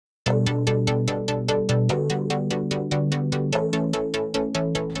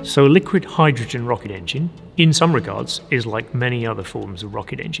So a liquid hydrogen rocket engine, in some regards, is like many other forms of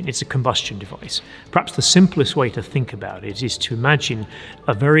rocket engine. It's a combustion device. Perhaps the simplest way to think about it is to imagine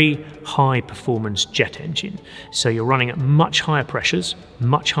a very high performance jet engine. So you're running at much higher pressures,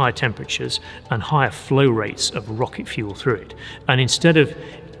 much higher temperatures, and higher flow rates of rocket fuel through it. And instead of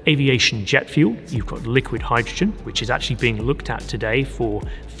aviation jet fuel, you've got liquid hydrogen, which is actually being looked at today for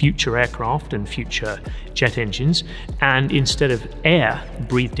future aircraft and future jet engines. And instead of air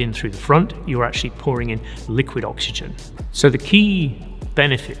breathed in through the front, you're actually pouring in liquid oxygen. So the key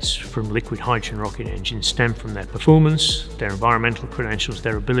benefits from liquid hydrogen rocket engines stem from their performance, their environmental credentials,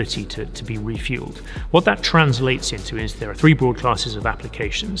 their ability to be refueled. What that translates into is there are three broad classes of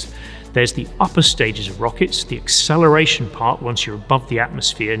applications. There's the upper stages of rockets, the acceleration part once you're above the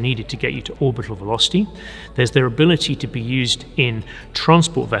atmosphere needed to get you to orbital velocity. There's their ability to be used in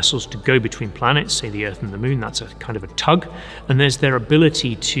transport vessels to go between planets, say the Earth and the Moon, that's a kind of a tug. And there's their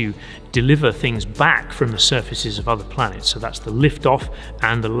ability to deliver things back from the surfaces of other planets. So that's the liftoff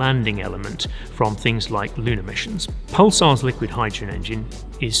and the landing element from things like lunar missions. Pulsar's liquid hydrogen engine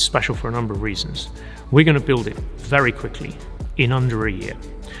is special for a number of reasons. We're going to build it very quickly, in under a year.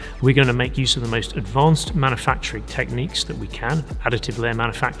 We're going to make use of the most advanced manufacturing techniques that we can, additive layer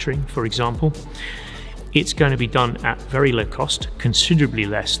manufacturing, for example. It's going to be done at very low cost, considerably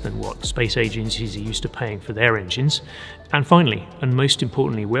less than what space agencies are used to paying for their engines. And finally, and most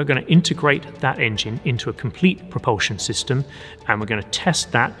importantly, we're going to integrate that engine into a complete propulsion system, and we're going to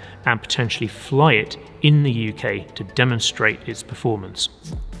test that and potentially fly it in the UK to demonstrate its performance.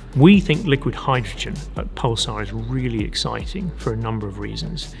 We think liquid hydrogen at Pulsar is really exciting for a number of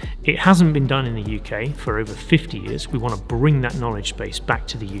reasons. It hasn't been done in the UK for over 50 years. We want to bring that knowledge base back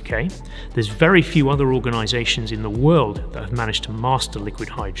to the UK. There's very few other organisations in the world that have managed to master liquid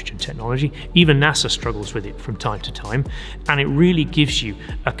hydrogen technology. Even NASA struggles with it from time to time, and it really gives you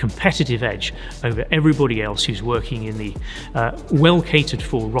a competitive edge over everybody else who's working in the well catered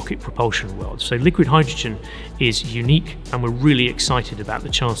for rocket propulsion world. So liquid hydrogen is unique, and we're really excited about the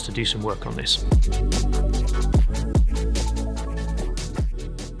chance to do some work on this.